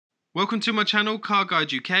Welcome to my channel, Car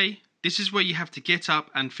Guide UK. This is where you have to get up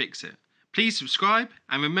and fix it. Please subscribe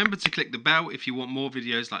and remember to click the bell if you want more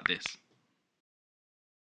videos like this.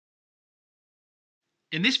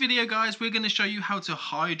 In this video guys, we're going to show you how to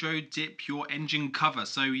hydro dip your engine cover.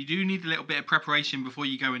 So you do need a little bit of preparation before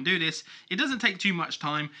you go and do this. It doesn't take too much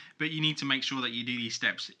time, but you need to make sure that you do these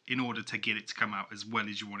steps in order to get it to come out as well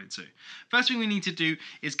as you want it to. First thing we need to do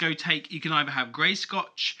is you can either have grey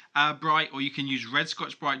Scotch Brite or you can use red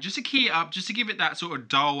Scotch Brite just to key it up, just to give it that sort of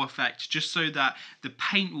dull effect, just so that the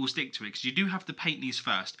paint will stick to it, because you do have to paint these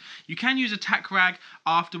first. You can use a tack rag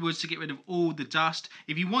afterwards to get rid of all the dust.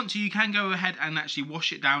 If you want to, you can go ahead and actually wash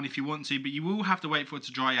it down if you want to, but you will have to wait for it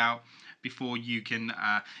to dry out before you can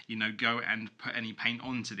go and put any paint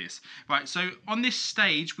onto this. Right, so on this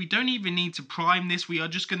stage we don't even need to prime this. We are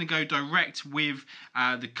just going to go direct with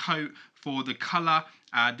the coat for the colour.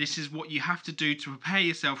 This is what you have to do to prepare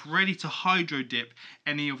yourself ready to hydro dip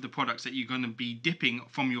any of the products that you're going to be dipping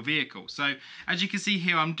from your vehicle. So as you can see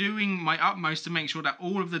here, I'm doing my utmost to make sure that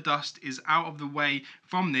all of the dust is out of the way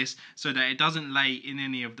from this, so that it doesn't lay in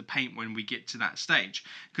any of the paint when we get to that stage.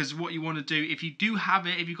 Because what you want to do, if you do have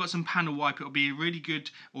it, if you've got some panel wipe, it'll be a really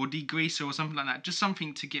good, or degreaser or something like that, just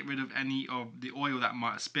something to get rid of any of the oil that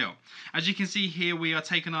might spill. As you can see here, we are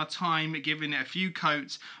taking our time, giving it a few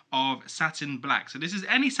coats of satin black. So this is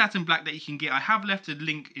any satin black that you can get. I have left a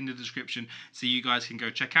link in the description so you guys can go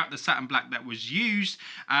check out the satin black that was used,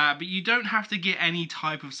 but you don't have to get any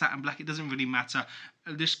type of satin black. It doesn't really matter.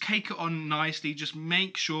 Just cake it on nicely. Just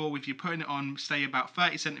make sure if you're putting it on, stay about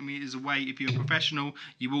 30 centimeters away. If you're a professional,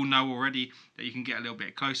 you will know already that you can get a little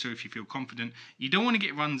bit closer if you feel confident. You don't want to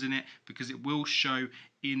get runs in it because it will show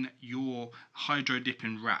in your hydro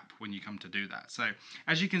dipping wrap when you come to do that. So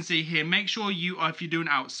as you can see here, make sure if you're doing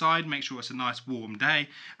outside, make sure it's a nice warm day.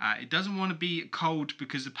 It doesn't want to be cold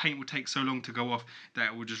because the paint will take so long to go off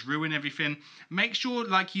that it will just ruin everything. Make sure,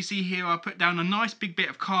 like you see here, I put down a nice big bit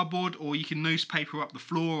of cardboard, or you can newspaper up the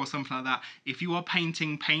floor or something like that. If you are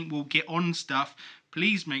painting, paint will get on stuff.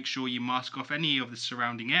 Please make sure you mask off any of the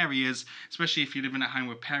surrounding areas, especially if you're living at home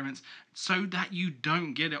with parents, so that you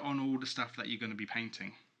don't get it on all the stuff that you're going to be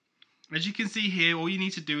painting. As you can see here, all you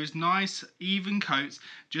need to do is nice, even coats.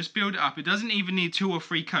 Just build it up. It doesn't even need 2 or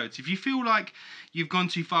 3 coats. If you feel like you've gone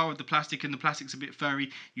too far with the plastic and the plastic's a bit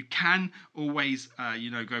furry, you can always,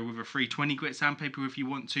 go with a 320 grit sandpaper if you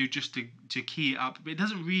want to, just to key it up. But it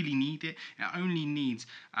doesn't really need it. It only needs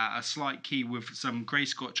a slight key with some grey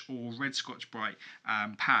Scotch or red Scotch Brite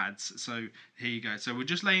pads. So here you go. So we're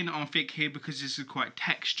just laying it on thick here because this is quite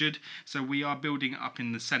textured. So we are building it up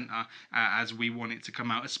in the centre as we want it to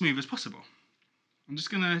come out as smooth as possible. I'm just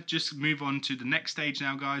going to move on to the next stage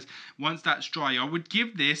now, guys. Once that's dry, I would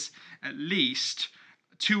give this at least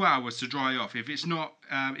 2 hours to dry off. If it's not,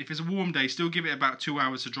 if it's a warm day, still give it about 2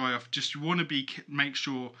 hours to dry off. Just want to make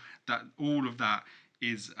sure that all of that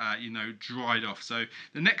is dried off. So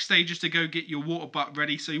the next stage is to go get your water butt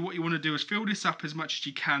ready. So what you want to do is fill this up as much as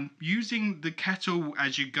you can, using the kettle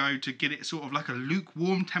as you go to get it sort of like a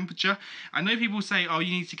lukewarm temperature. I know people say, oh,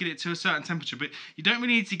 you need to get it to a certain temperature, but you don't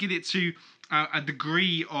really need to get it to a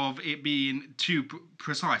degree of it being too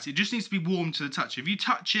precise. It just needs to be warm to the touch. If you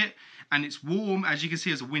touch it and it's warm, as you can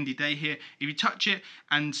see, it's a windy day here. If you touch it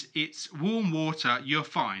and it's warm water, you're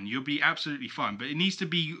fine. You'll be absolutely fine. But it needs to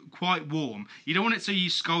be quite warm. You don't want it so you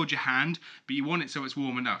scald your hand, but you want it so it's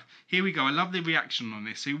warm enough. Here we go. I love the reaction on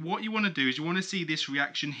this. So what you want to do is you want to see this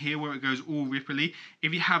reaction here where it goes all ripply.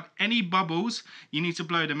 If you have any bubbles, you need to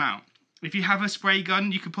blow them out. If you have a spray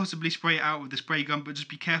gun, you could possibly spray it out with the spray gun, but just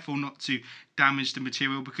be careful not to damage the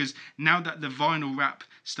material, because now that the vinyl wrap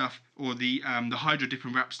stuff, or the hydro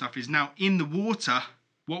dipping wrap stuff, is now in the water,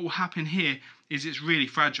 what will happen here is it's really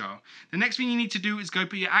fragile. The next thing you need to do is go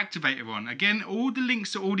put your activator on. Again, all the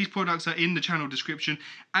links to all these products are in the channel description.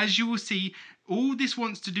 As you will see, all this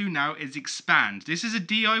wants to do now is expand. This is a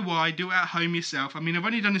DIY, do it at home yourself. I mean, I've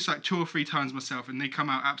only done this like 2 or 3 times myself and they come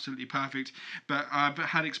out absolutely perfect, but I've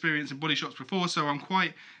had experience in body shops before, so I'm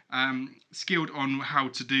quite skilled on how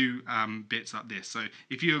to do bits like this. So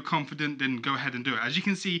if you're confident, then go ahead and do it. As you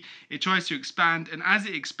can see, it tries to expand, and as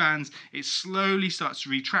it expands, it slowly starts to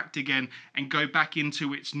retract again and go back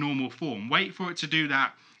into its normal form. Wait for it to do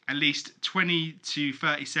that at least 20 to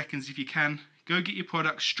 30 seconds if you can. Go get your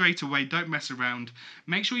product straight away, don't mess around.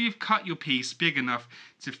 Make sure you've cut your piece big enough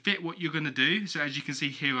to fit what you're going to do. So as you can see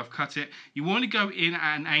here, I've cut it. You want to go in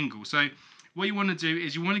at an angle. So what you want to do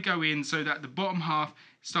is you want to go in so that the bottom half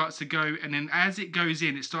starts to go, and then as it goes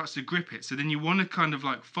in, it starts to grip it. So then you want to kind of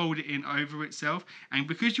like fold it in over itself. And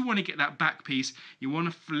because you want to get that back piece, you want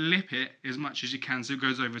to flip it as much as you can so it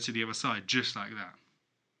goes over to the other side, just like that.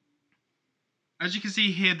 As you can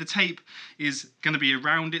see here, the tape is going to be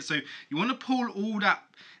around it, so you want to pull all that,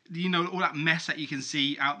 all that mess that you can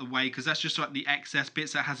see out the way, because that's just like the excess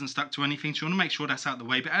bits that hasn't stuck to anything. So you want to make sure that's out the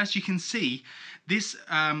way. But as you can see, this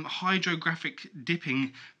hydrographic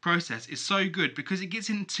dipping process is so good because it gets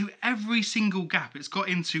into every single gap. It's got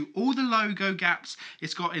into all the logo gaps,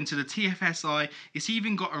 it's got into the TFSI, it's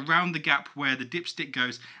even got around the gap where the dipstick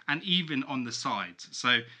goes, and even on the sides.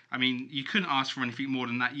 So I mean, you couldn't ask for anything more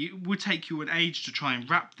than that. It would take you an age to try and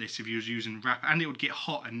wrap this if you was using wrap, and it would get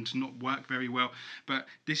hot and not work very well. But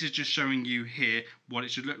this is just showing you here what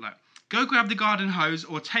it should look like. Go grab the garden hose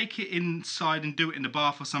or take it inside and do it in the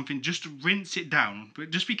bath or something. Just rinse it down, but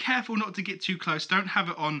just be careful not to get too close. Don't have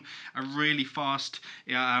it on a really fast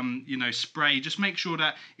spray. Just make sure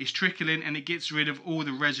that it's trickling and it gets rid of all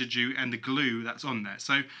the residue and the glue that's on there.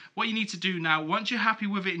 So what you need to do now, once you're happy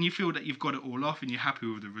with it and you feel that you've got it all off and you're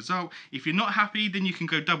happy with the result, if you're not happy, then you can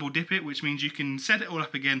go double dip it, which means you can set it all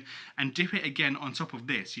up again and dip it again on top of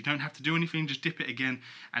this. You don't have to do anything, just dip it again,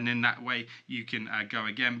 and then that way you can go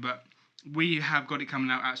again. But we have got it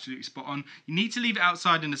coming out absolutely spot on. You need to leave it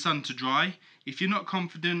outside in the sun to dry. If you're not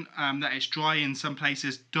confident that it's dry in some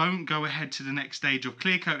places, don't go ahead to the next stage of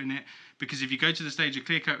clear coating it, because if you go to the stage of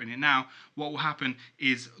clear coating it now, what will happen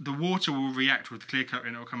is the water will react with the clear coating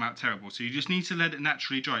and it will come out terrible. So you just need to let it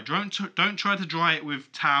naturally dry. Don't try to dry it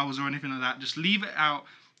with towels or anything like that. Just leave it out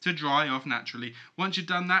to dry off naturally. Once you've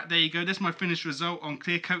done that, there you go. That's my finished result on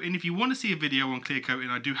clear coating. If you want to see a video on clear coating,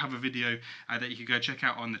 I do have a video that you can go check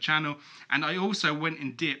out on the channel. And I also went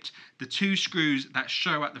and dipped the 2 screws that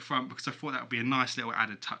show at the front because I thought that would be a nice little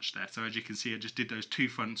added touch there. So as you can see, I just did those 2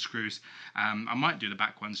 front screws. I might do the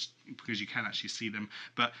back ones because you can actually see them,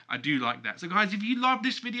 but I do like that. So guys, if you love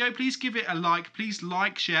this video, please give it a like. Please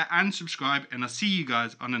like, share and subscribe, and I'll see you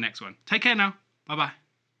guys on the next one. Take care now. Bye bye.